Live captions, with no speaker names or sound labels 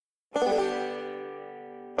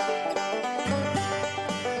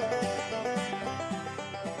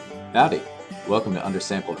Howdy. Welcome to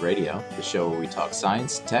Undersampled Radio, the show where we talk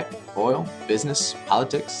science, tech, oil, business,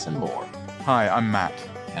 politics, and more. Hi, I'm Matt.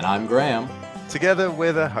 And I'm Graham. Together,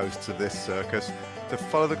 we're the hosts of this circus. To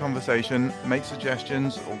follow the conversation, make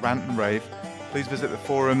suggestions, or rant and rave, please visit the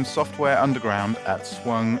forum Software Underground at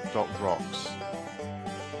swung.rocks.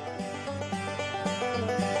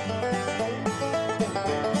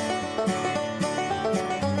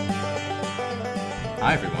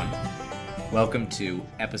 Hi, everyone. Welcome to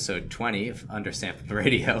episode 20 of Undersampled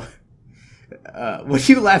Radio. What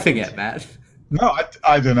are you laughing at, Matt? No,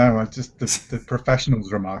 I don't know. Just the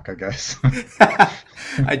professionals remark, I guess.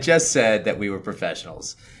 I just said that we were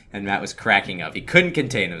professionals, and Matt was cracking up. He couldn't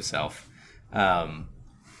contain himself.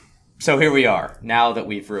 So here we are, now that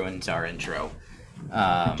we've ruined our intro.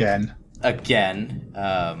 Again.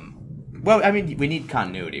 Well, I mean, we need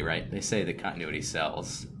continuity, right? They say that continuity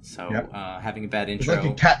sells. So Yep. Having a bad It's intro...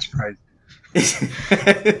 like a catchphrase. That's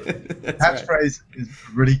Catchphrase right. is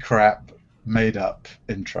really crap, made up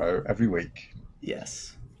intro every week.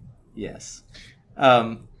 Yes. Hey,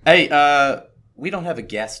 we don't have a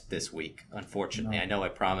guest this week, unfortunately. No. I know I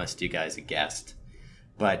promised you guys a guest,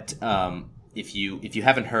 but if you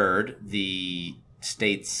haven't heard, the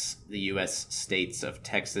U.S. states of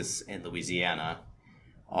Texas and Louisiana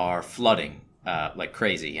are flooding like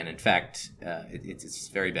crazy, and in fact, it's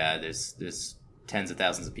very bad. There's tens of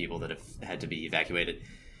thousands of people that have had to be evacuated.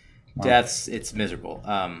 Wow. Deaths. It's miserable.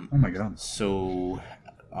 Oh my god. So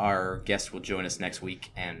our guest will join us next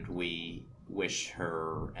week, and we wish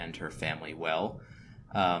her and her family well.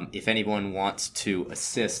 If anyone wants to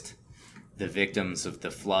assist the victims of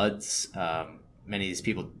the floods, many of these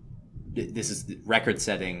people, this is the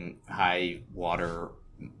record-setting high water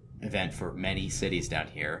event for many cities down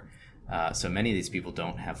here. So many of these people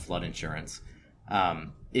don't have flood insurance.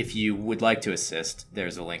 If you would like to assist,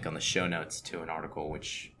 there's a link on the show notes to an article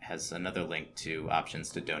which has another link to options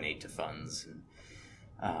to donate to funds,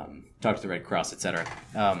 and, talk to the Red Cross, etc.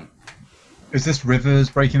 Is this rivers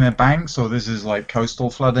breaking their banks, or this is like coastal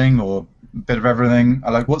flooding, or a bit of everything?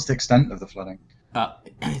 Like, what's the extent of the flooding?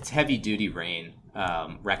 It's heavy-duty rain,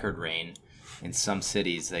 record rain. In some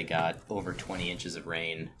cities, they got over 20 inches of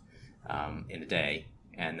rain in a day,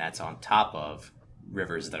 and that's on top of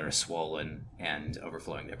rivers that are swollen and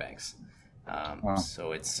overflowing their banks. Wow.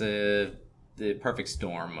 So it's the perfect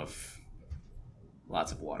storm of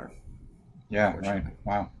lots of water. Yeah, right.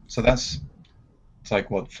 Wow. So it's like,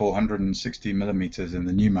 what, 460 millimeters in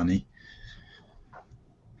the new money?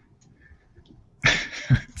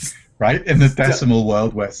 Right? In the decimal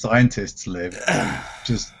world where scientists live. I'm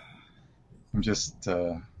just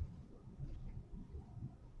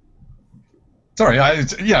sorry,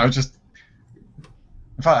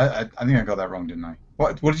 in fact, I think I got that wrong, didn't I?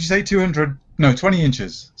 What did you say? 200? No, 20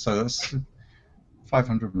 inches. So that's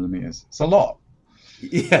 500 millimeters. It's a lot.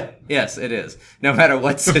 Yeah, yes, it is. No matter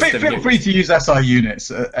what So system feel you're free to use SI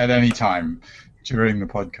units at any time during the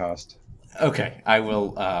podcast. Okay, I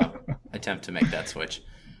will attempt to make that switch.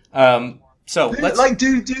 So let's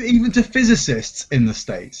do even do physicists in the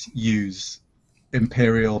States use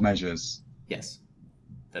imperial measures? Yes,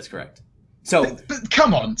 that's correct. So But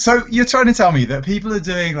come on, so you're trying to tell me that people are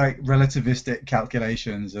doing like relativistic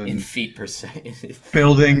calculations in and feet per second.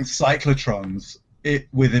 building cyclotrons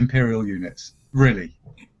with imperial units? Really?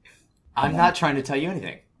 I'm not trying to tell you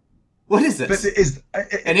anything. What is this? But is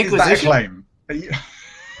that a inquisition? claim?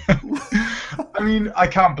 I mean, I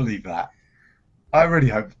can't believe that. I really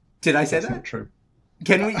hope Did I say that's that? not true.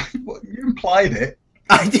 Can we? Well, you implied it.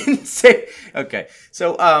 I didn't say. Okay,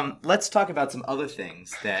 so let's talk about some other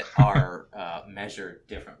things that are measured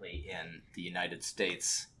differently in the United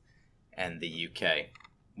States and the UK.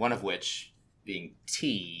 One of which being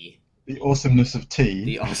tea. The awesomeness of tea.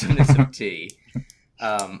 The awesomeness of tea.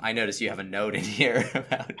 I notice you have a note in here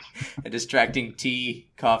about a distracting tea,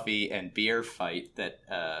 coffee, and beer fight that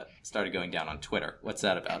started going down on Twitter. What's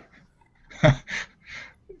that about?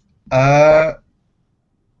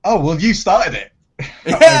 Oh, well, you started it.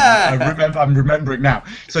 Yeah! I'm remembering now.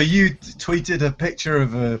 So you tweeted a picture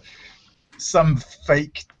of some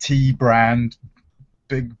fake tea brand,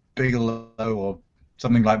 Bigelow or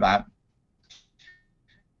something like that.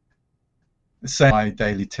 Say my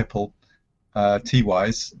daily tipple,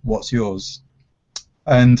 tea-wise. What's yours?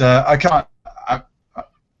 And I'm not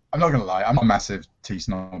going to lie. I'm not a massive tea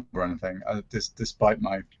snob or anything. Despite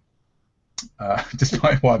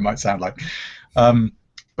what it might sound like.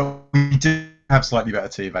 But we do have slightly better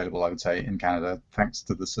tea available, I would say, in Canada, thanks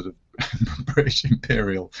to the sort of British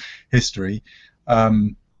imperial history.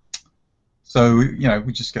 So,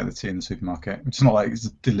 we just get the tea in the supermarket. It's not like it's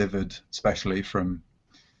delivered specially from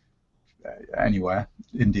anywhere,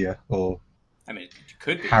 India or I mean, it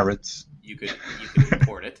could be. Harrods. You could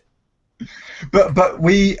import it. But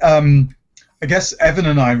we, I guess Evan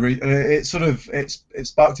and I, it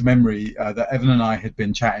sparked a memory that Evan and I had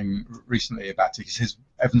been chatting recently about tea, because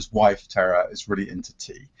Evan's wife Tara is really into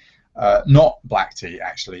tea, not black tea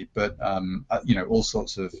actually, but all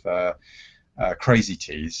sorts of crazy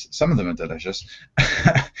teas. Some of them are delicious,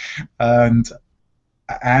 and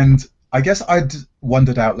I guess I'd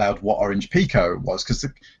wondered out loud what orange pekoe was, because they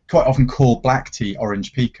quite often call black tea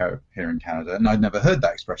orange pekoe here in Canada, and I'd never heard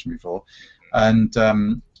that expression before. And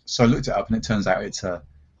so I looked it up, and it turns out it's a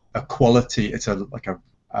quality, it's a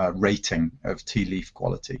rating of tea leaf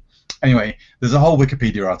quality. Anyway, there's a whole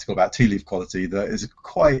Wikipedia article about tea leaf quality that is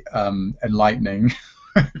quite enlightening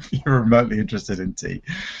if you're remotely interested in tea.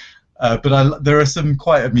 But there are some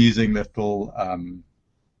quite amusing little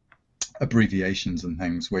abbreviations and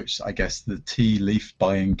things, which I guess the tea leaf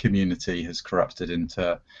buying community has corrupted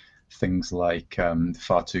into things like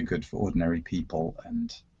far too good for ordinary people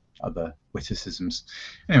and other witticisms.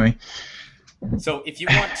 Anyway. So if you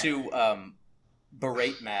want to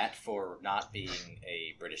berate Matt for not being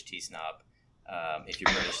a British tea snob, if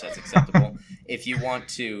you're British, that's acceptable. If you want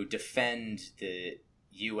to defend the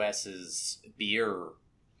US's beer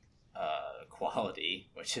quality,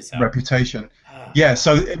 which is reputation. Yeah,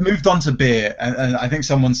 so it moved on to beer, and I think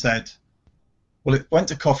someone said, well, it went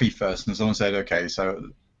to coffee first, and someone said, okay,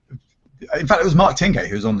 so in fact it was Mark Tingay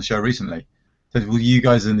who was on the show recently, said, well, you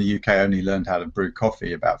guys in the UK only learned how to brew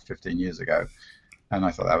coffee about 15 years ago, and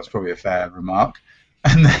I thought that was probably a fair remark.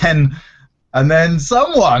 And then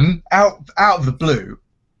someone out of the blue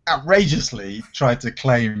outrageously tried to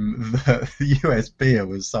claim that the US beer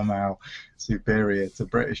was somehow superior to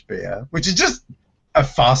British beer, which is just a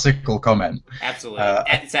farcical comment. Absolutely.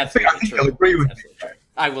 It's absolutely true. I'll agree with you.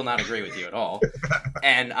 I will not agree with you at all.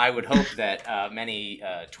 And I would hope that many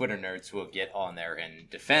Twitter nerds will get on there and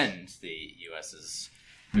defend the US's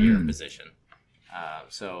beer position.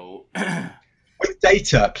 With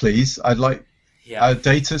data, please. I'd like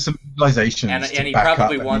data, some visualizations. And he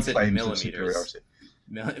probably wants it in millimeters.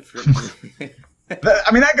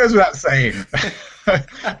 I mean, that goes without saying. I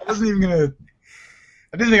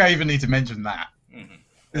didn't think I even need to mention that. Mm-hmm.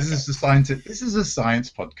 This is a science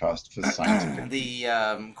podcast for scientific.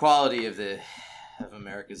 The quality of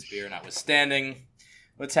America's beer notwithstanding,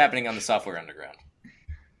 what's happening on the Software Underground?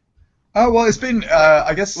 Oh, well, it's been,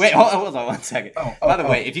 I guess... Wait, hold on 1 second. By the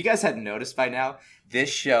way, if you guys hadn't noticed by now, this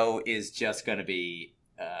show is just going to be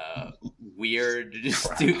weird,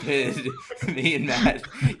 stupid, me and Matt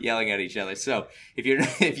yelling at each other. So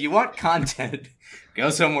if you want content, go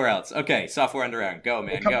somewhere else. Okay, Software Underground, go,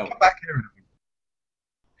 man, go. Come back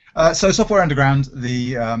here. So Software Underground,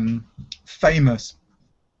 the famous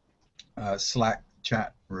Slack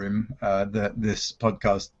chat room that this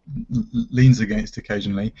podcast leans against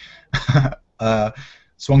occasionally.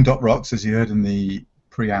 Swung.rocks, as you heard in the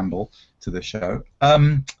preamble to the show.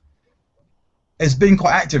 It's been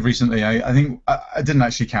quite active recently. I think I didn't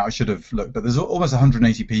actually count. I should have looked, but there's almost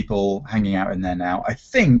 180 people hanging out in there now. I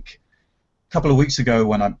think a couple of weeks ago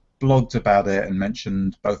when I blogged about it and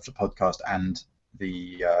mentioned both the podcast and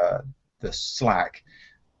the Slack,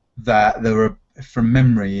 that there were, from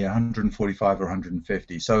memory, 145 or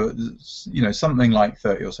 150. So, something like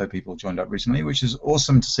 30 or so people joined up recently, which is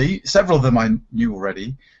awesome to see. Several of them I knew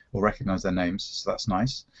already or recognized their names, so that's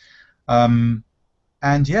nice. And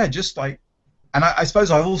yeah, just like, and I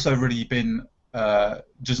suppose I've also really been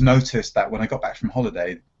just noticed that when I got back from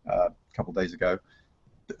holiday a couple of days ago,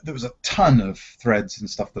 there was a ton of threads and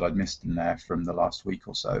stuff that I'd missed in there from the last week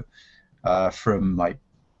or so, from like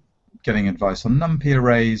getting advice on NumPy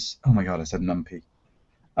arrays. Oh my god, I said NumPy.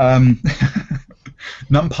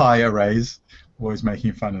 NumPy arrays. Always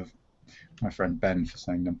making fun of my friend Ben for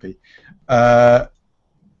saying NumPy.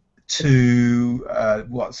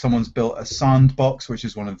 Someone's built a sandbox, which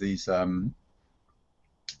is one of these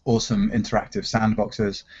awesome interactive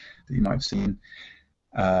sandboxes that you might have seen.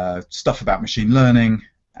 Stuff about machine learning,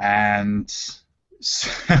 and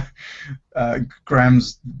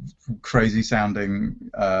Graham's crazy sounding,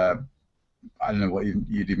 I don't know what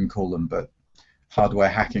you'd even call them, but hardware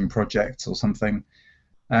hacking projects or something.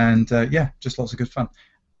 And yeah, just lots of good fun.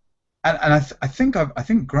 And I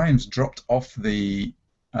think Graham's dropped off the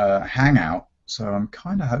Hangout, so I'm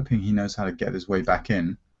kind of hoping he knows how to get his way back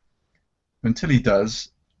in. Until he does,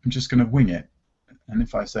 I'm just going to wing it. And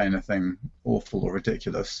if I say anything awful or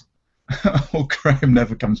ridiculous, or Graham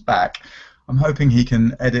never comes back, I'm hoping he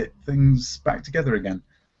can edit things back together again.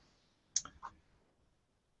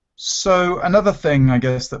 So another thing, I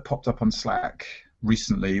guess, that popped up on Slack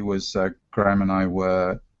recently was Graham and I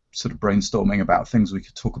were sort of brainstorming about things we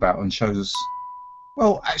could talk about on shows.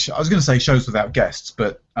 Well, actually, I was going to say shows without guests,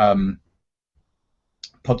 but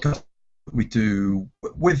podcasts we do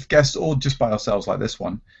with guests or just by ourselves, like this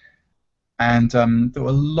one. And there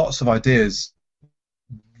were lots of ideas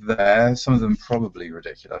there. Some of them probably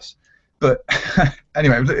ridiculous, but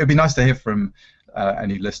anyway, it'd be nice to hear from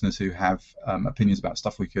any listeners who have opinions about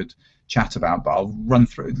stuff we could chat about. But I'll run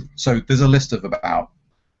through. So there's a list of about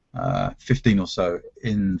 15 or so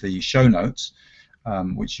in the show notes,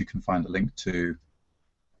 which you can find a link to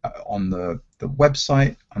on the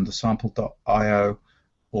website under sample.io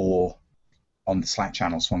or on the Slack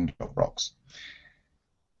channel swung.rocks.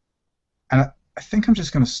 And I think I'm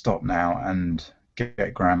just going to stop now and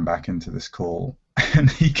get Graham back into this call, and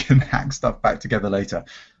he can hack stuff back together later.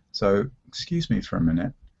 So excuse me for a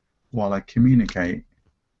minute while I communicate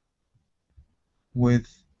with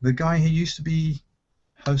the guy who used to be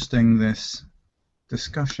hosting this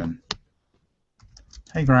discussion.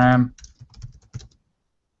 Hey Graham,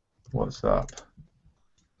 what's up?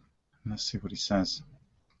 Let's see what he says.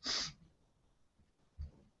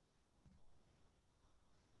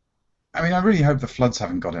 I mean, I really hope the floods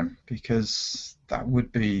haven't got him, because that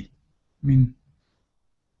would be, I mean,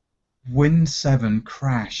 Win 7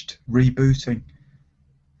 crashed, rebooting.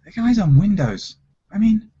 The guy's on Windows. I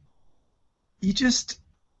mean,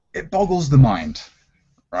 it boggles the mind,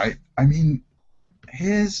 right? I mean,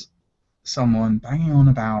 here's someone banging on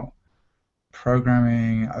about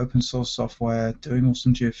programming, open source software, doing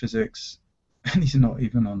awesome geophysics, and he's not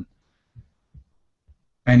even on.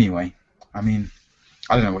 Anyway, I mean,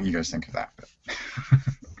 I don't know what you guys think of that, but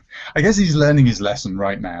I guess he's learning his lesson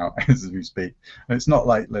right now as we speak. And it's not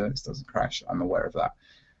like Linux doesn't crash. I'm aware of that.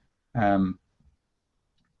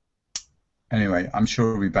 Anyway, I'm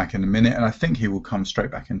sure he'll be back in a minute, and I think he will come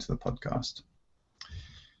straight back into the podcast.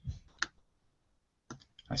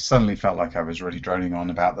 I suddenly felt like I was really droning on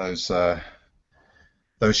about those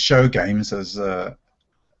show games, as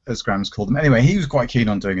Graham's called them. Anyway, he was quite keen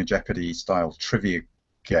on doing a Jeopardy-style trivia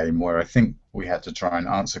game where I think we had to try and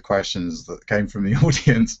answer questions that came from the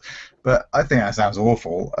audience, but I think that sounds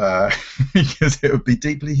awful because it would be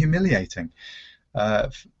deeply humiliating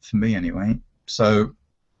for me anyway. So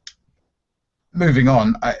moving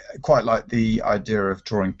on, I quite like the idea of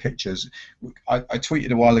drawing pictures. I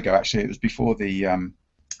tweeted a while ago, actually, it was before the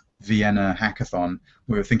Vienna hackathon.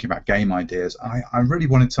 We were thinking about game ideas. I really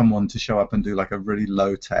wanted someone to show up and do like a really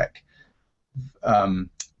low-tech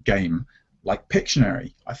game like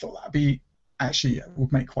Pictionary. I thought that'd be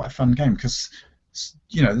would make quite a fun game, because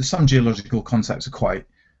there's some geological concepts are quite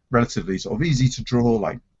relatively sort of easy to draw,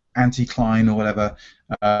 like anticline or whatever.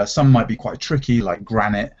 Some might be quite tricky, like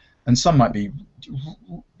granite, and some might be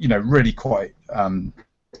really quite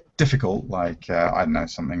difficult, like I don't know,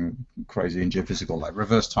 something crazy and geophysical, like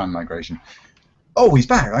reverse time migration. Oh, he's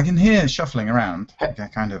back! I can hear shuffling around, like a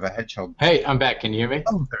kind of a hedgehog. Hey, I'm back. Can you hear me?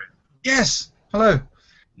 Oh, there. Yes. Hello.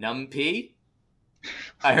 NumPy?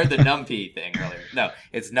 I heard the NumPy thing earlier. No,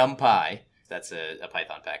 it's NumPy. That's a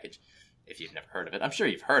Python package. If you've never heard of it, I'm sure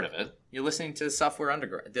you've heard of it. You're listening to Software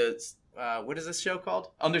Underground. What is this show called?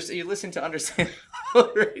 You're listening to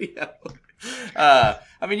Understandable Radio. I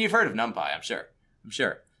mean, you've heard of NumPy, I'm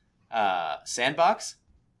sure. Sandbox?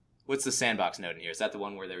 What's the Sandbox note in here? Is that the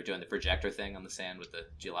one where they were doing the projector thing on the sand with the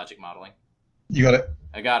geologic modeling? You got it.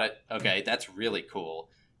 I got it. Okay, that's really cool.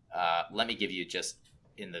 Let me give you just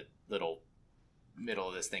in the little middle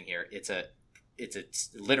of this thing here. It's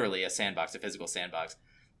literally a sandbox, a physical sandbox.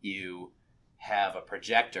 You have a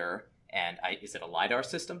projector, and is it a LiDAR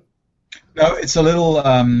system? No, it's a little,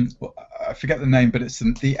 I forget the name, but it's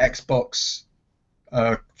the Xbox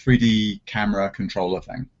 3D camera controller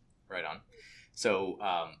thing. Right on. So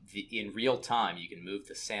in real time, you can move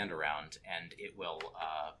the sand around, and it will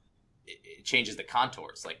it changes the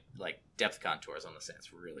contours, like depth contours on the sand.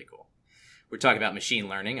 It's really cool. We're talking about machine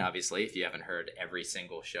learning, obviously. If you haven't heard every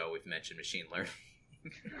single show, we've mentioned machine learning.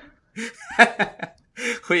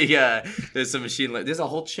 There's some machine learning. There's a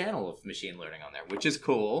whole channel of machine learning on there, which is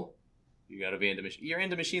cool. You got to be you're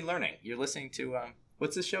into machine learning. You're listening to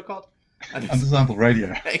what's this show called? Understandable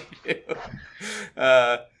Radio. Thank you.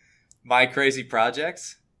 My Crazy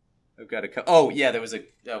Projects. I've got there was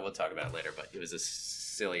we'll talk about it later, but it was a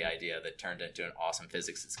silly idea that turned into an awesome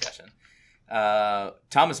physics discussion.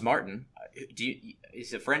 Thomas Martin,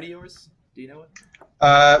 is a friend of yours? Do you know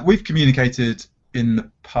it? We've communicated in the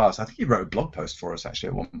past. I think he wrote a blog post for us actually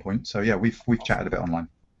at one point. So yeah, we've awesome. Chatted a bit online.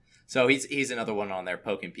 So he's another one on there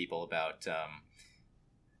poking people about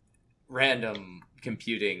random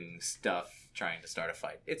computing stuff, trying to start a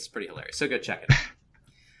fight. It's pretty hilarious. So go check it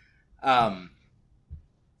out.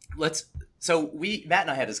 So Matt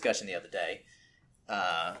and I had a discussion the other day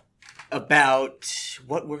about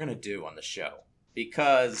what we're gonna do on the show,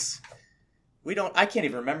 because I can't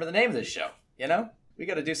even remember the name of this show. You know, we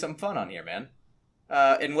got to do something fun on here, man.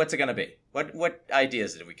 And what's it gonna be? What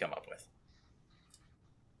ideas did we come up with?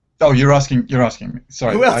 Oh, you're asking me.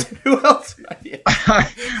 Sorry. Who else? Who else?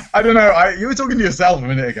 I don't know. You were talking to yourself a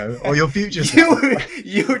minute ago, or your future self.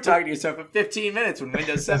 You were talking to yourself for 15 minutes when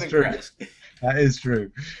Windows 7 crashed. That is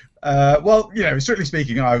true. Well, strictly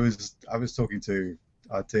speaking, I was talking to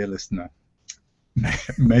our dear listener.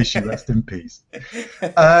 May she rest in peace.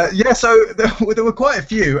 So there were quite a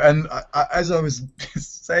few, and as I was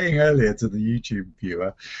saying earlier to the YouTube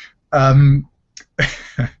viewer,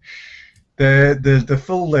 the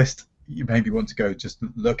full list you maybe want to go just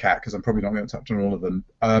look at, because I'm probably not going to touch on all of them.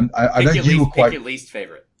 I know you were quite... Pick your least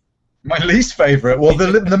favorite. My least favorite, well,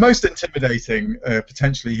 the most intimidating,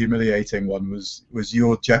 potentially humiliating one was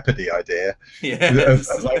your Jeopardy idea. Yes.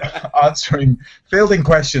 Of like fielding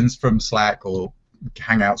questions from Slack or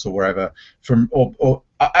Hangouts or wherever. Or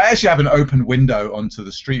I actually have an open window onto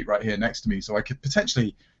the street right here next to me, so I could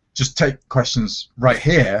potentially just take questions right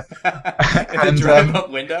here. And drive up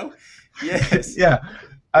window. Yes. Yeah.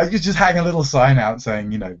 I could just hang a little sign out saying,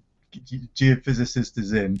 geophysicist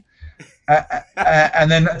is in. And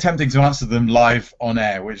then attempting to answer them live on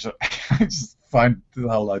air, which I just find the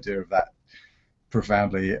whole idea of that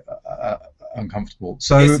profoundly uncomfortable.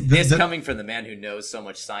 So this coming from the man who knows so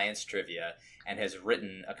much science trivia and has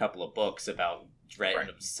written a couple of books about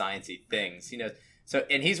random sciencey things, So,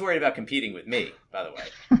 and he's worried about competing with me, by the way.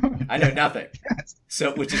 I know nothing. Yes.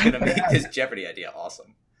 So, which is going to make this Jeopardy idea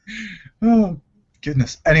awesome. Oh,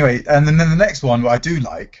 goodness. Anyway, and then the next one, what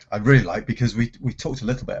I really like, because we talked a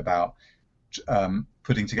little bit about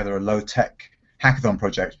putting together a low-tech hackathon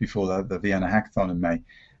project before the Vienna hackathon in May.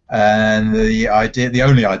 And the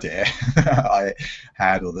only idea I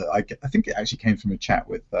had, or I think it actually came from a chat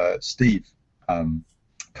with Steve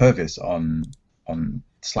Purvis on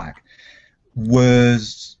Slack,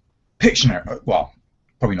 was Pictionary. Well,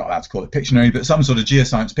 probably not allowed to call it Pictionary, but some sort of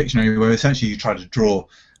geoscience Pictionary, where essentially you try to draw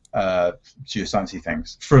geosciencey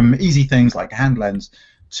things, from easy things like hand lens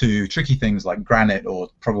to tricky things like granite, or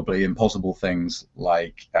probably impossible things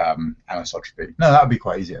like anisotropy. No, that would be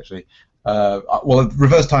quite easy actually. Well,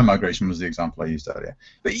 reverse time migration was the example I used earlier.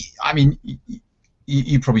 But I mean,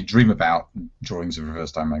 you probably dream about drawings of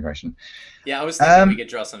reverse time migration. Yeah, I was thinking we could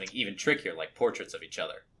draw something even trickier, like portraits of each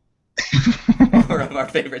other. Or of our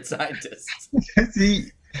favorite scientists. See,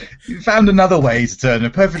 you found another way to turn a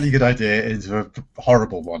perfectly good idea into a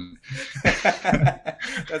horrible one.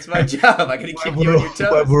 That's my job. I gotta keep you on your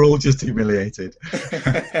toes. We're all just humiliated.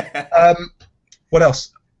 What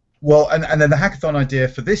else? Well, and then the hackathon idea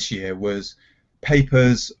for this year was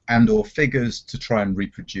papers and or figures to try and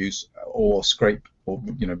reproduce or scrape or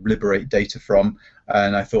liberate data from.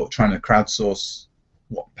 And I thought trying to crowdsource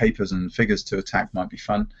what papers and figures to attack might be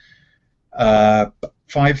fun.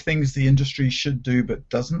 5 things the industry should do but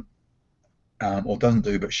doesn't, or doesn't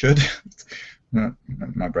do but should.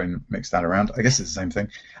 My brain mixed that around. I guess it's the same thing.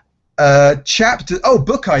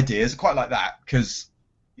 Book ideas. I quite like that, because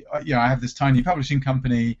I have this tiny publishing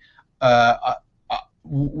company.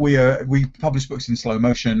 We publish books in slow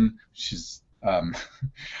motion, which is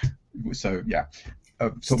so yeah.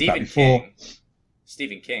 Stephen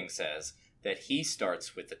King says that he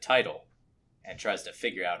starts with the title and tries to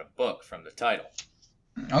figure out a book from the title.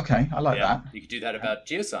 Okay, I like that. You could do that about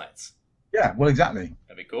geoscience. Yeah, well, exactly.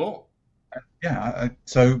 That'd be cool. Yeah,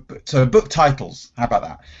 so book titles. How about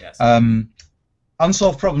that? Yes.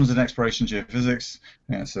 Unsolved problems in exploration geophysics.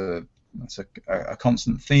 That's a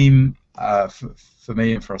constant theme for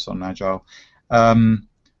me and for us on Agile.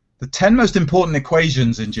 The 10 most important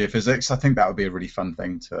equations in geophysics. I think that would be a really fun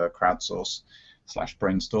thing to crowdsource /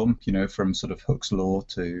 brainstorm. From sort of Hooke's law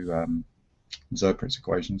to Zerprit's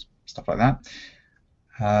equations, stuff like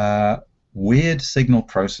that. Weird signal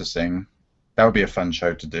processing. That would be a fun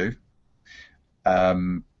show to do.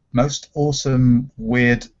 Most awesome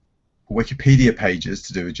weird Wikipedia pages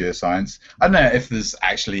to do with geoscience. I don't know if there's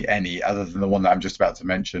actually any other than the one that I'm just about to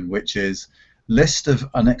mention, which is list of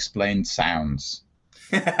unexplained sounds.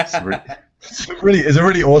 It's a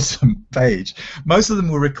really awesome page. Most of them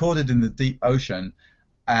were recorded in the deep ocean,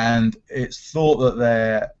 and it's thought that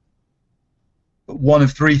they're one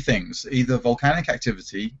of 3 things: either volcanic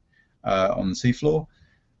activity on the seafloor,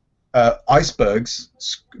 icebergs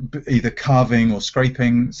either carving or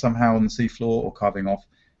scraping somehow on the seafloor or carving off,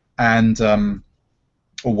 and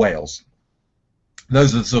or whales.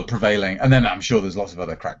 Those are the sort of prevailing. And then I'm sure there's lots of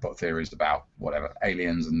other crackpot theories about whatever,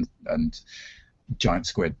 aliens and giant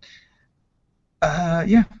squid.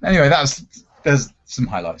 Yeah. Anyway, there's some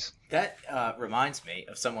highlights. That reminds me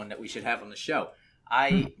of someone that we should have on the show.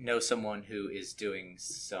 I know someone who is doing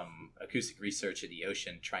some acoustic research of the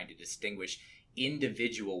ocean, trying to distinguish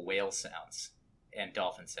individual whale sounds and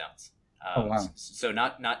dolphin sounds. Oh, wow. So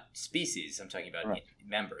not species. I'm talking about Right.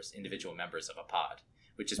 individual members of a pod,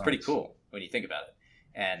 which is pretty Nice. cool when you think about it.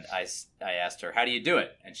 And I asked her, "How do you do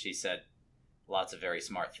it?" And she said, "Lots of very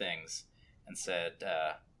smart things." And said,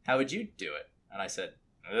 "How would you do it?" And I said,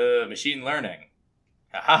 "Machine learning."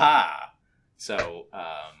 Ha ha ha. So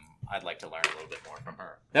I'd like to learn a little bit more from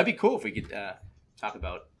her. That'd be cool if we could talk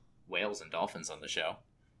about whales and dolphins on the show.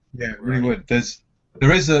 Yeah, it really would.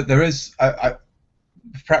 There is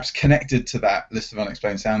perhaps connected to that list of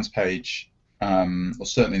unexplained sounds page, or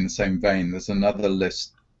certainly in the same vein. There's another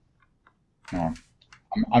list. No,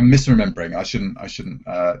 I'm misremembering. I shouldn't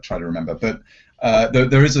try to remember. But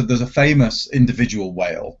there's a famous individual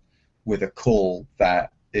whale with a call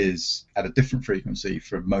that is at a different frequency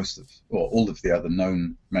from most of or all of the other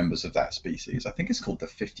known members of that species. I think it's called the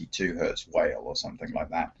 52 hertz whale or something like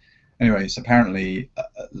that. Anyway, it's apparently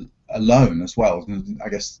alone as well. I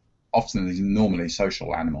guess often these are normally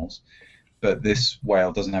social animals, but this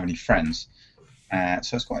whale doesn't have any friends,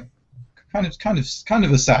 so it's quite kind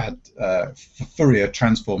of a sad Fourier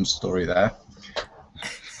transform story there.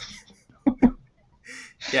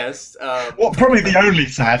 Yes. Well, probably the only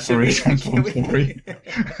sad Fourier transform story.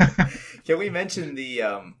 Can we mention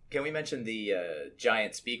the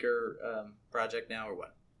giant speaker project now, or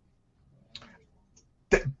what?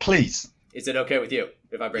 Please. Is it okay with you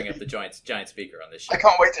if I bring up the giant speaker on this show? I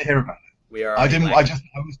can't wait to hear about it. We are. I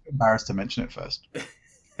was embarrassed to mention it first.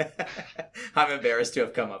 I'm embarrassed to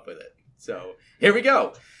have come up with it. So here we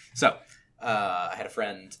go. So I had a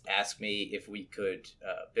friend ask me if we could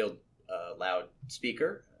build a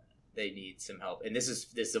loudspeaker. They need some help, and this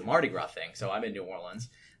is a Mardi Gras thing. So I'm in New Orleans,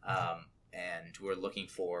 and we're looking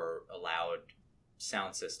for a loud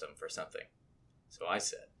sound system for something. So I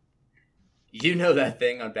said, "You know that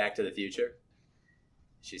thing on Back to the Future?"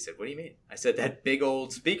 She said, "What do you mean?" I said, "That big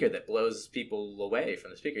old speaker that blows people away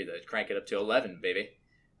from the speaker, that crank it up to 11, baby."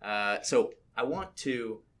 So I want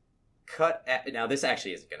to now this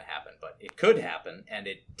actually isn't going to happen, but it could happen, and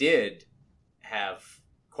it did have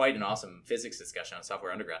quite an awesome physics discussion on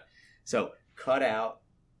Software Underground. So cut out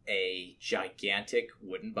a gigantic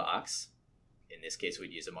wooden box. In this case,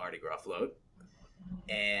 we'd use a Mardi Gras float,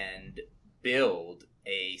 and build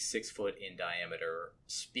a 6-foot in diameter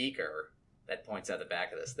speaker that points out the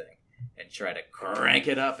back of this thing, and try to crank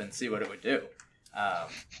it up and see what it would do.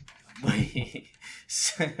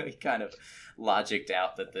 So we kind of logicked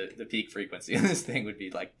out that the peak frequency of this thing would be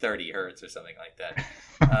like 30 hertz or something like that.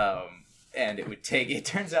 And it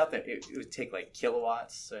turns out that it would take like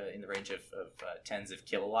kilowatts, in the range of tens of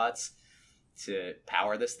kilowatts to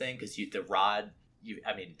power this thing, because the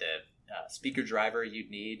speaker driver you'd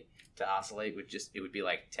need to oscillate it would be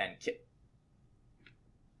like 10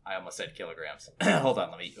 I almost said kilograms. Hold on,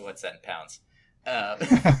 what's that in pounds?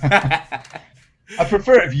 I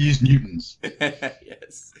prefer it if you use newtons.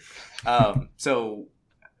 Yes. So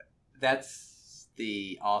that's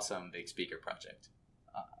the awesome big speaker project.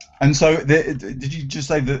 And so, did you just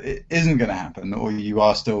say that it isn't going to happen, or you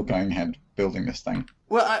are still going ahead building this thing?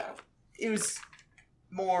 Well, it was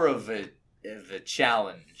more of a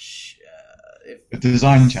challenge. A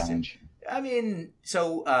design challenge. I mean,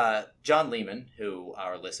 so John Lehman, who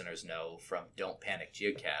our listeners know from Don't Panic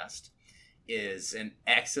Geocast, is an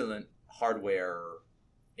excellent hardware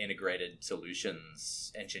integrated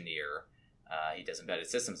solutions engineer. He does embedded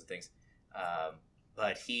systems and things.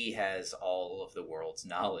 But he has all of the world's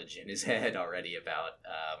knowledge in his head already about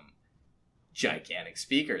gigantic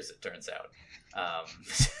speakers, it turns out.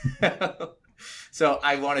 So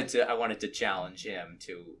I wanted to challenge him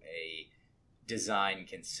to a design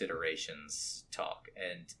considerations talk,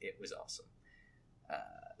 and it was awesome.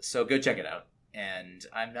 So go check it out. And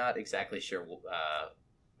I'm not exactly sure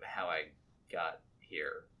how I got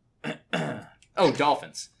here. Oh,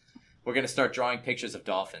 dolphins. We're going to start drawing pictures of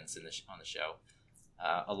dolphins on the show,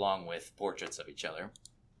 along with portraits of each other.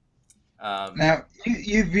 Now,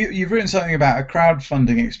 you've written something about a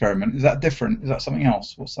crowdfunding experiment. Is that different? Is that something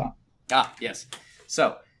else? What's that? Ah, yes.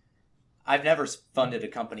 So, I've never funded a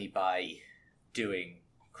company by doing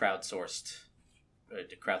crowdsourced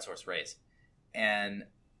raise, and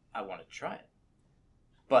I wanted to try it,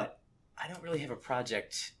 but I don't really have a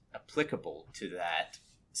project applicable to that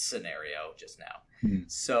scenario just now.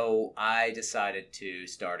 So I decided to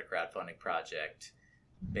start a crowdfunding project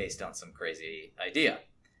based on some crazy idea,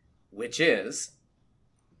 which is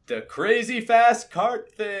the Crazy Fast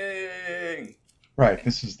Cart thing. Right.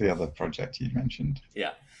 This is the other project you mentioned.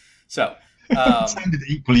 Yeah. So, It sounded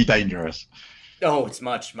equally dangerous. oh, it's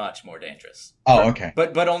much, much more dangerous. Oh, okay.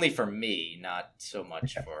 But only for me, not so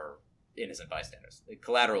much for innocent bystanders. The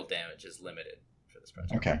collateral damage is limited for this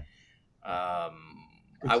project. Okay.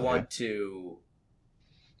 I want to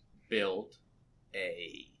build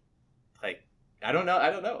a, like, I don't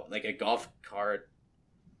know, like a golf cart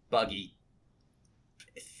buggy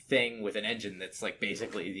thing with an engine that's like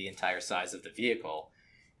basically the entire size of the vehicle,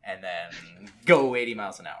 and then go 80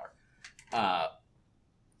 miles an hour.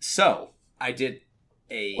 So I did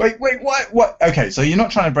a Wait, what? Okay, so you're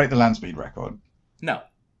not trying to break the land speed record. no.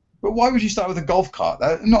 But why would you start with a golf cart?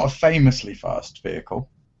 That's not a famously fast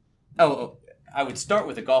vehicle. Oh, I would start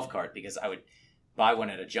with a golf cart because I would buy one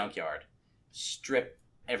at a junkyard, strip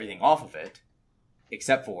everything off of it,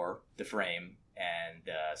 except for the frame and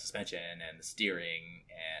suspension and the steering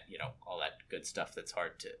and, you know, all that good stuff that's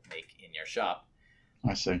hard to make in your shop.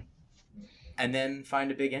 I see. And then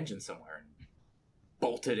find a big engine somewhere and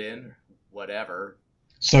bolt it in or whatever.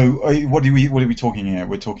 So what are we talking here?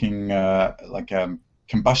 We're talking like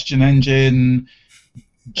combustion engine,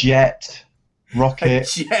 jet, rocket.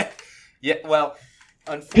 Jet. Yeah, well,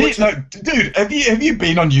 unfortunately... No, dude, have you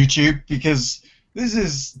been on YouTube? Because this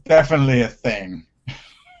is definitely a thing.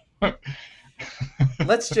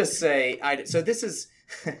 Let's just say, so this is...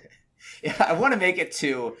 I want to make it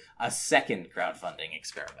to a second crowdfunding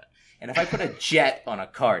experiment. And if I put a jet on a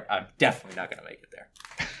cart, I'm definitely not going to make it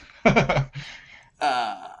there.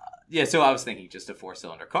 Yeah, so I was thinking just a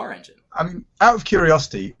 4-cylinder car engine. I mean, out of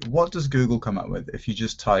curiosity, what does Google come up with if you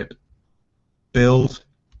just type build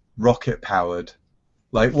rocket powered?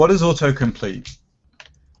 Like, what is autocomplete?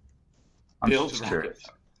 I'm Build just rocket. curious.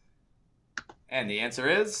 And the answer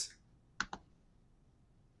is...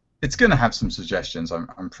 It's going to have some suggestions,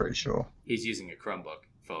 I'm pretty sure. He's using a Chromebook,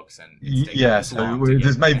 folks, and it's taking Yeah, this so long to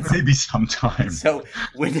there's get the maybe some time. So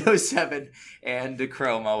Windows 7 and the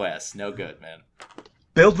Chrome OS, no good, man.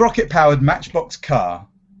 Build rocket-powered matchbox car.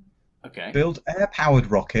 Okay. Build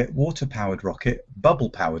air-powered rocket, water-powered rocket,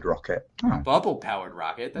 bubble-powered rocket. Oh. Bubble-powered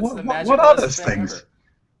rocket. That's What- the what- magic. what are those things?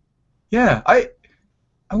 Yeah, I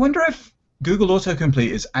wonder if Google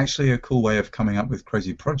autocomplete is actually a cool way of coming up with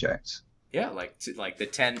crazy projects. Yeah, like the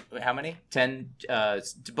 10. How many? 10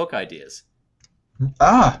 book ideas.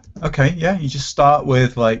 Ah, okay, yeah. You just start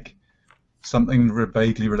with like something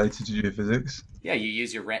vaguely related to geophysics. Yeah, you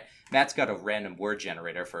use your Matt's got a random word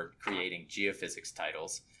generator for creating geophysics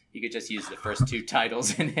titles. You could just use the first 2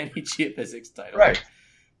 titles in any geophysics title, Right.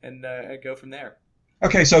 And go from there.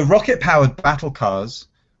 Okay, so rocket-powered battle cars,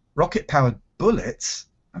 rocket-powered bullets.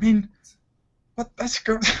 I mean, what? That's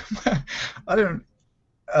good. I don't.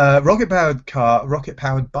 Rocket-powered car,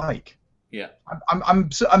 rocket-powered bike. Yeah. I'm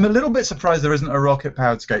a little bit surprised there isn't a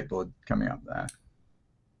rocket-powered skateboard coming up there.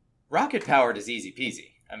 Rocket powered is easy peasy.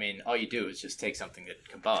 I mean, all you do is just take something that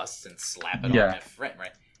combusts and slap it Yeah. on a frame,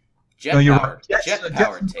 right? Jet No, you're powered. right. Yes, Jet jet-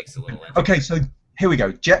 powered takes a little engine. Okay, so here we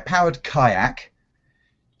go. Jet-powered kayak,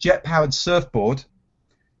 jet-powered surfboard,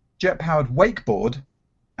 jet-powered wakeboard,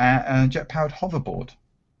 and jet-powered hoverboard,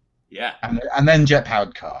 Yeah. and then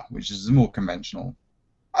jet-powered car, which is more conventional.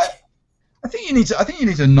 I think you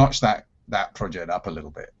need to notch that project up a little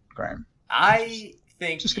bit, Graham. I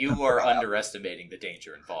think Just you gonna are put that out. underestimating the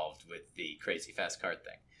danger involved with the crazy fast card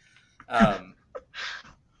thing.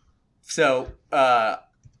 So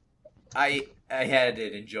I had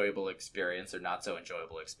an enjoyable experience, or not so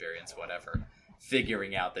enjoyable experience, whatever,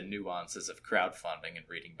 figuring out the nuances of crowdfunding and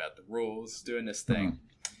reading about the rules, doing this thing.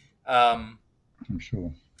 I'm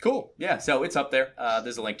sure. Cool. Yeah. So it's up there.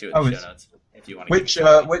 There's a link to it Oh, in the it's- show notes if you want to. It's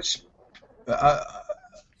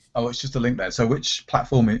just a link there. So which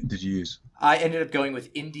platform did you use? I ended up going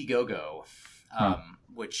with Indiegogo, Oh.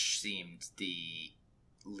 which seemed the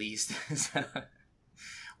least.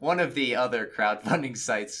 One of the other crowdfunding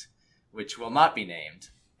sites, which will not be named,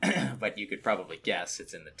 but you could probably guess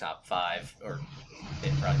it's in the top 5 or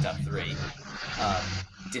probably top 3,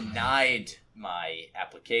 denied my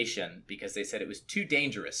application because they said it was too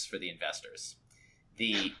dangerous for the investors.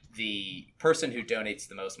 The person who donates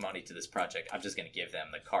the most money to this project, I'm just going to give them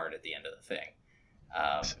the card at the end of the thing.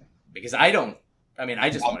 Because I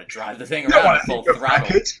just want to drive the thing around at full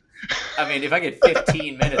throttle. I mean, if I get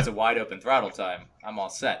 15 minutes of wide open throttle time, I'm all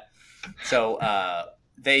set. So I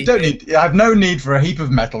have no need for a heap of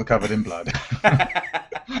metal covered in blood.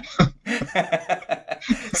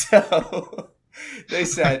 So they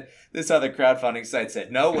said, this other crowdfunding site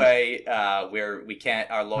said, no way, we can't,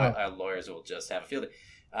 our lawyers will just have a field day.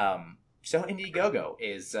 So Indiegogo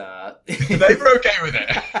is They were okay with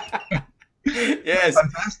it. Yes.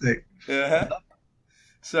 Fantastic. Uh-huh.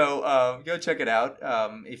 So go check it out.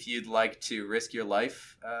 If you'd like to risk your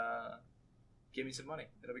life, give me some money.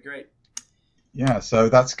 That'll be great. Yeah, so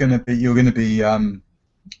you're gonna be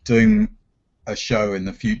doing a show in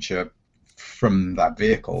the future from that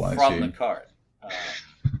vehicle, I From assume. the cart.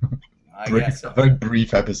 I Brief, guess so. a very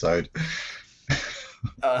brief episode.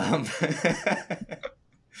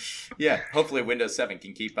 Yeah, hopefully Windows 7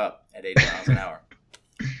 can keep up at 80 miles an hour.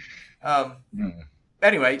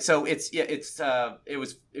 Anyway, so it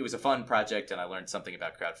was a fun project, and I learned something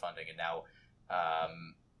about crowdfunding, and now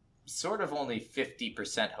sort of only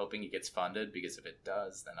 50% hoping it gets funded, because if it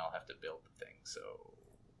does, then I'll have to build the thing. So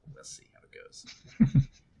let's see how it goes.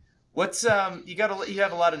 What's you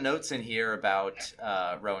have a lot of notes in here about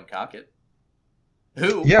Rowan Cockett,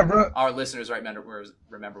 who our listeners remember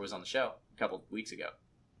was on the show a couple weeks ago.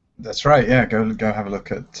 That's right. Yeah, go have a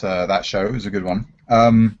look at that show. It was a good one.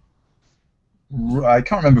 I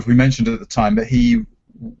can't remember if we mentioned it at the time, but he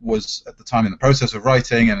was at the time in the process of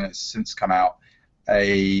writing, and it's since come out,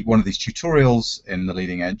 one of these tutorials in the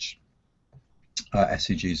Leading Edge,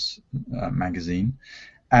 SCG's magazine,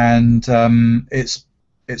 and it's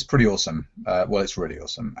pretty awesome. Well, it's really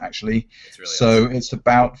awesome, actually. Awesome. It's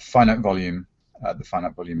about finite volume, the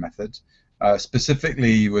finite volume method,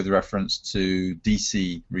 specifically with reference to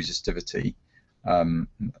DC resistivity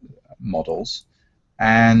models,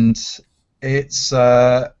 and it's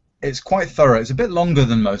quite thorough. It's a bit longer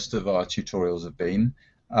than most of our tutorials have been.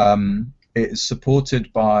 It's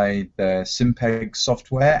supported by their Simpeg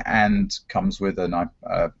software and comes with an I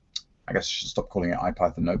guess I should stop calling it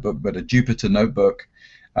IPython notebook, but a Jupyter notebook,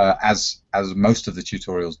 as most of the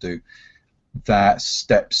tutorials do, that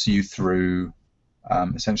steps you through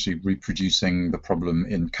essentially reproducing the problem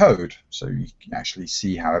in code, so you can actually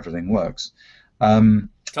see how everything works.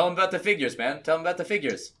 Tell them about the figures, man. Tell them about the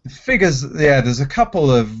figures. Figures, yeah, there's a couple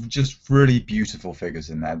of just really beautiful figures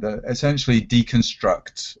in there that essentially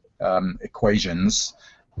deconstruct equations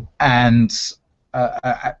and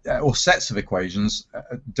or sets of equations,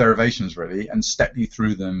 derivations really, and step you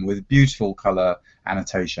through them with beautiful color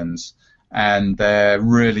annotations, and they're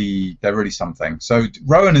really something. So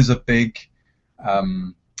Rowan is a big,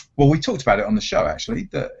 well, we talked about it on the show actually,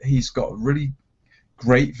 that he's got a really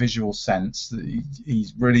great visual sense, that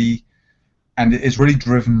he's really, and is really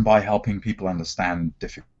driven by helping people understand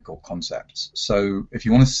difficult concepts. So if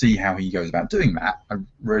you want to see how he goes about doing that, I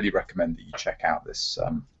really recommend that you check out this.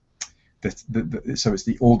 So it's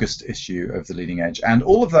the August issue of the Leading Edge, and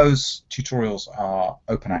all of those tutorials are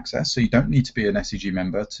open access, so you don't need to be an SCG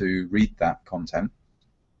member to read that content.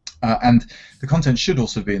 And the content should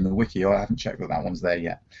also be in the wiki. I haven't checked that one's there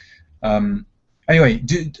yet. Anyway,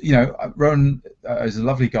 Rowan is a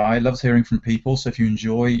lovely guy, loves hearing from people, so if you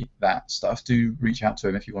enjoy that stuff, do reach out to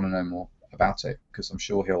him if you want to know more about it, because I'm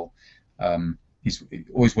sure he's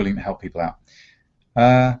always willing to help people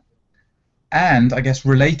out. And I guess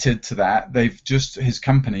related to that, his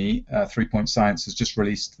company, 3 Point Science, has just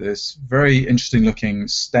released this very interesting looking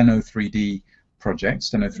Steno3D project,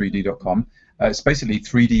 steno3d.com. It's basically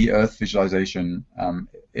 3D Earth visualization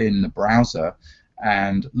in the browser,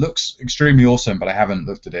 and looks extremely awesome, but I haven't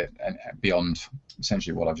looked at it beyond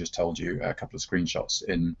essentially what I've just told you, a couple of screenshots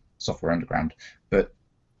in Software Underground. But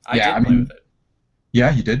I did play with it.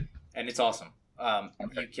 Yeah, you did? And it's awesome.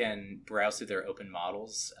 Okay. You can browse through their open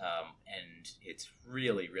models, and it's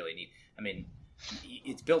really, really neat. I mean,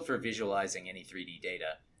 it's built for visualizing any 3D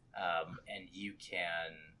data, and you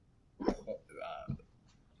can...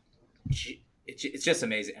 it's just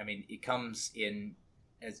amazing. I mean, it comes in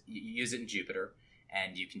as you use it in Jupyter,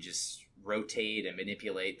 and you can just rotate and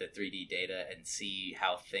manipulate the 3D data and see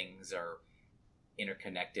how things are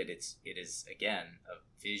interconnected. It is again a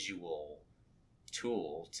visual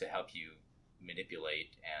tool to help you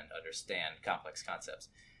manipulate and understand complex concepts,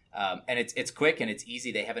 and it's quick and it's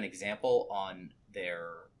easy. They have an example on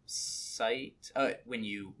their site. When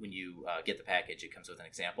you get the package, it comes with an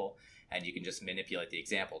example, and you can just manipulate the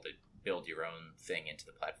example to build your own thing into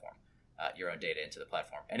the platform, your own data into the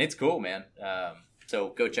platform, and it's cool, man. So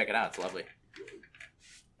go check it out. It's lovely.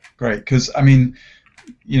 Great, because I mean,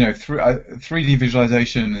 3D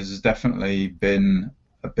visualization has definitely been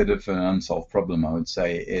a bit of an unsolved problem, I would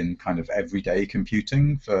say, in kind of everyday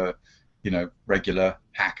computing for, regular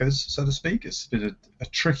hackers, so to speak. It's been a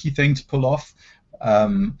tricky thing to pull off.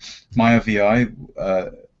 Maya VI,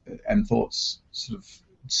 Mthort's sort of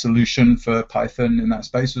solution for Python in that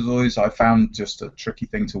space was always, I found, just a tricky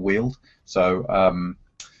thing to wield. So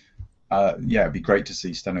it'd be great to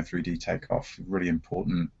see Steno3D take off. Really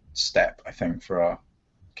important step, I think, for our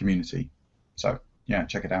community. So yeah,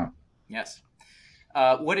 check it out. Yes.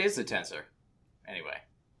 What is a tensor, anyway?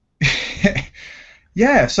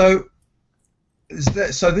 Yeah. So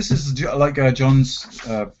this is like John's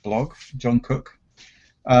blog, John Cook.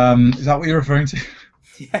 Is that what you're referring to?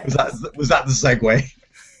 Yes. Was that the segue?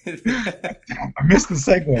 I missed the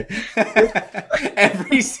segue.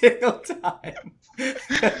 Every single time.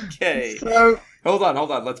 Okay. So, Hold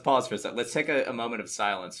on. Let's pause for a second. Let's take a moment of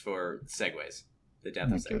silence for segues. The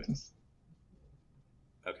death of segues. goodness.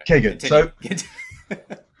 Okay, good. Continue. So,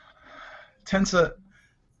 tensor.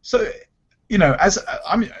 So, as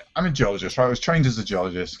I'm a geologist, right? I was trained as a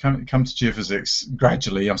geologist. Come to geophysics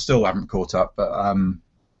gradually. I still haven't caught up, but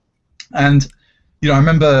and I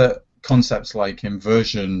remember concepts like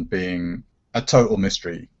inversion being a total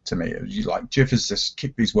mystery to me. Geophysicists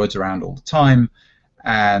kick these words around all the time,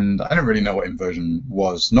 and I didn't really know what inversion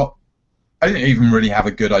was. I didn't even really have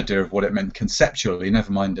a good idea of what it meant conceptually,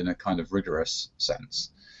 never mind in a kind of rigorous sense,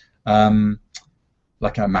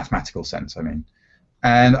 like a mathematical sense, I mean.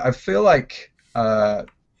 And I feel like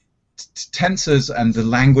tensors and the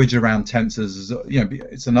language around tensors is,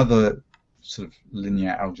 it's another sort of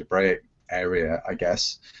linear algebraic area, I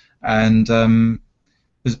guess. And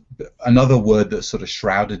there's another word that's sort of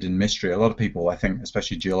shrouded in mystery. A lot of people, I think,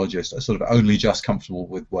 especially geologists, are sort of only just comfortable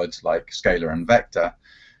with words like scalar and vector.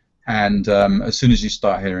 And as soon as you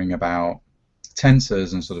start hearing about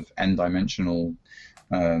tensors and sort of n-dimensional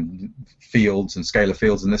fields and scalar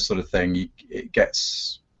fields and this sort of thing,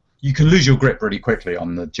 you can lose your grip really quickly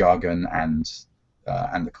on the jargon and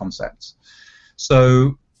the concepts.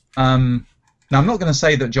 So now I'm not going to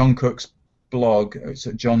say that John Cook's blog, it's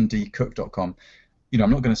at johndcook.com, I'm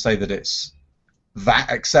not going to say that it's that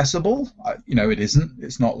accessible. It isn't.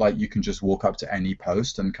 It's not like you can just walk up to any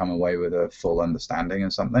post and come away with a full understanding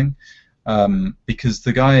of something, because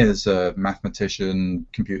the guy is a mathematician,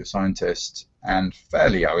 computer scientist, and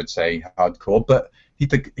fairly, I would say, hardcore, but he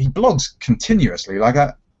blogs continuously, like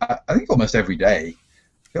I think almost every day.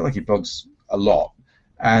 I feel like he blogs a lot,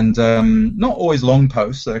 and not always long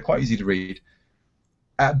posts. They're quite easy to read,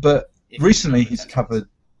 but recently he's covered.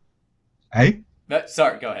 Hey? No,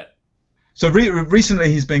 sorry, go ahead. So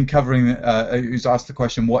recently he's been covering. He's asked the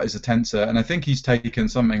question, "What is a tensor?" And I think he's taken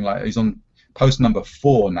something like he's on post number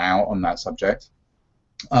 4 now on that subject.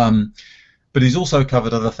 But he's also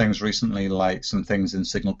covered other things recently, like some things in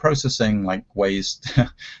signal processing, like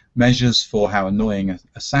measures for how annoying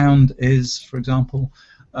a sound is, for example.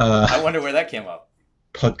 I wonder where that came up.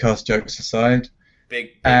 Podcast jokes aside.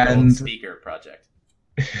 Big old speaker project.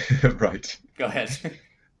 Right. Go ahead.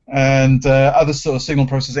 And other sort of signal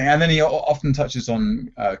processing, and then he often touches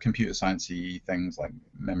on computer sciencey things like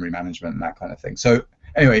memory management and that kind of thing. So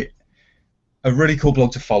anyway, a really cool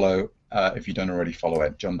blog to follow if you don't already follow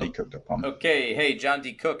it, johndcook.com. Okay, hey John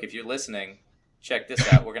D. Cook, if you're listening, check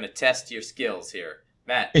this out. We're going to test your skills here,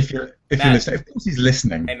 Matt. If you're listening, of course he's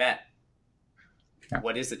listening. Hey Matt,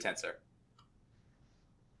 What is a tensor?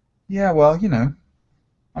 Yeah, well,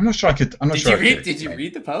 I'm not sure I could. Did you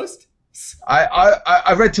read the post?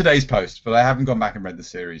 I read today's post, but I haven't gone back and read the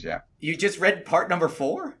series yet. You just read part number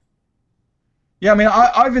 4? Yeah, I mean,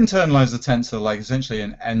 I've internalized the tensor like essentially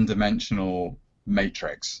an n-dimensional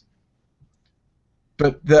matrix.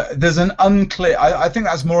 But there's an unclear. I think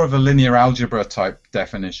that's more of a linear algebra type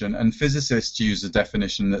definition, and physicists use a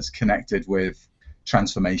definition that's connected with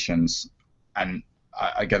transformations, and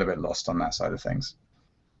I get a bit lost on that side of things.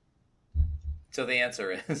 So the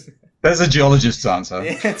answer is... There's a geologist's answer.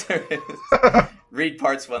 The answer is read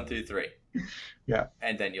parts 1 through 3. Yeah.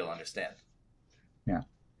 And then you'll understand. Yeah.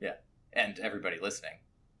 Yeah. And everybody listening,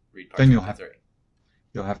 read parts then 1 through 3.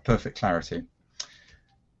 You'll have perfect clarity.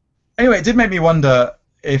 Anyway, it did make me wonder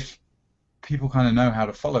if people kind of know how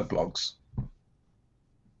to follow blogs.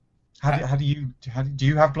 Do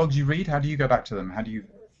you have blogs you read? How do you go back to them? How do you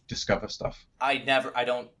discover stuff? I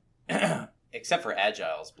don't, except for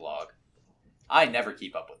Agile's blog, I never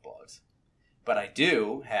keep up with blogs. But I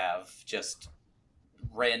do have just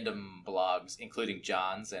random blogs, including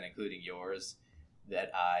John's and including yours,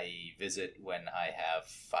 that I visit when I have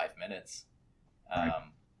 5 minutes. Right.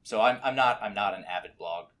 So I'm not an avid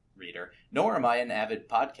blog reader, nor am I an avid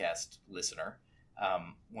podcast listener.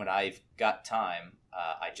 When I've got time,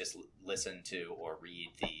 I just listen to or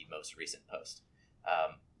read the most recent post.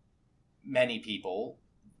 Many people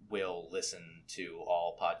will listen to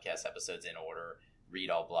all podcast episodes in order, read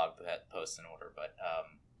all blog posts in order, but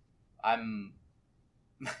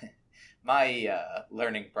my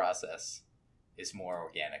learning process is more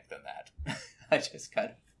organic than that. I just kind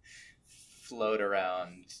of float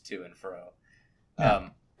around to and fro.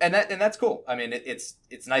 And that's cool. I mean, it's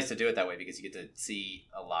nice to do it that way because you get to see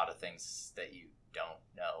a lot of things that you don't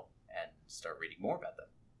know and start reading more about them.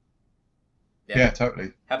 Yeah,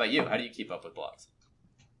 totally. How about you? How do you keep up with blogs?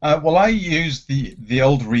 Well, I use the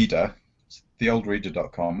old reader,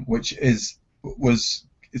 theoldreader.com, which it's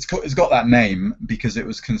got that name because it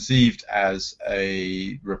was conceived as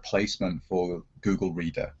a replacement for Google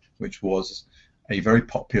Reader, which was a very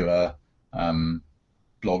popular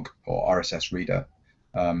blog or RSS reader,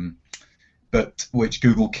 but which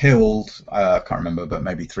Google killed. I can't remember, but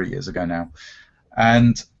maybe 3 years ago now.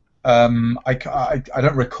 And I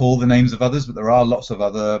don't recall the names of others, but there are lots of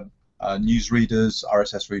other news readers,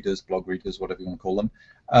 RSS readers, blog readers, whatever you want to call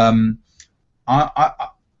them.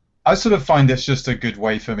 I sort of find it's just a good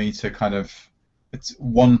way for me to kind of, it's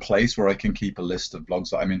one place where I can keep a list of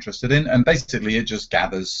blogs that I'm interested in, and basically it just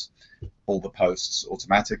gathers all the posts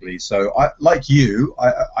automatically. So like you,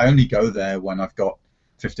 I only go there when I've got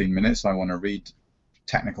 15 minutes and I want to read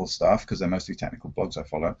technical stuff, because they're mostly technical blogs I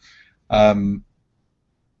follow. And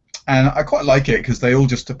I quite like it because they all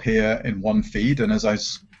just appear in one feed, and as I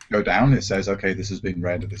go down it says, okay, this has been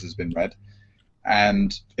read, this has been read.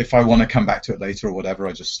 And if I want to come back to it later or whatever,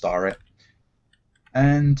 I just star it.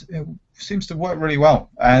 And it seems to work really well.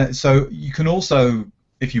 So you can also,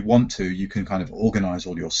 if you want to, you can kind of organize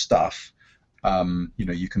all your stuff.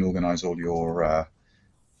 You can organize all your,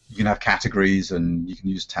 you can have categories and you can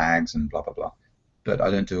use tags and blah, blah, blah. But I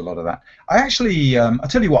don't do a lot of that. I actually, I'll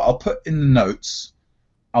tell you what, I'll put in the notes,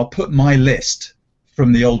 I'll put my list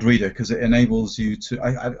from the old reader, because it enables you to,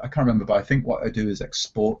 I can't remember, but I think what I do is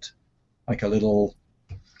export like a little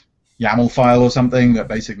YAML file or something that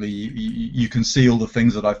basically you can see all the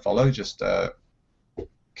things that I follow, just in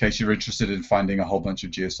case you're interested in finding a whole bunch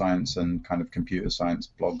of geoscience and kind of computer science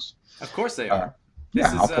blogs. Of course they are.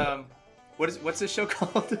 What's this show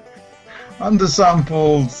called?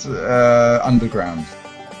 Undersampled Underground.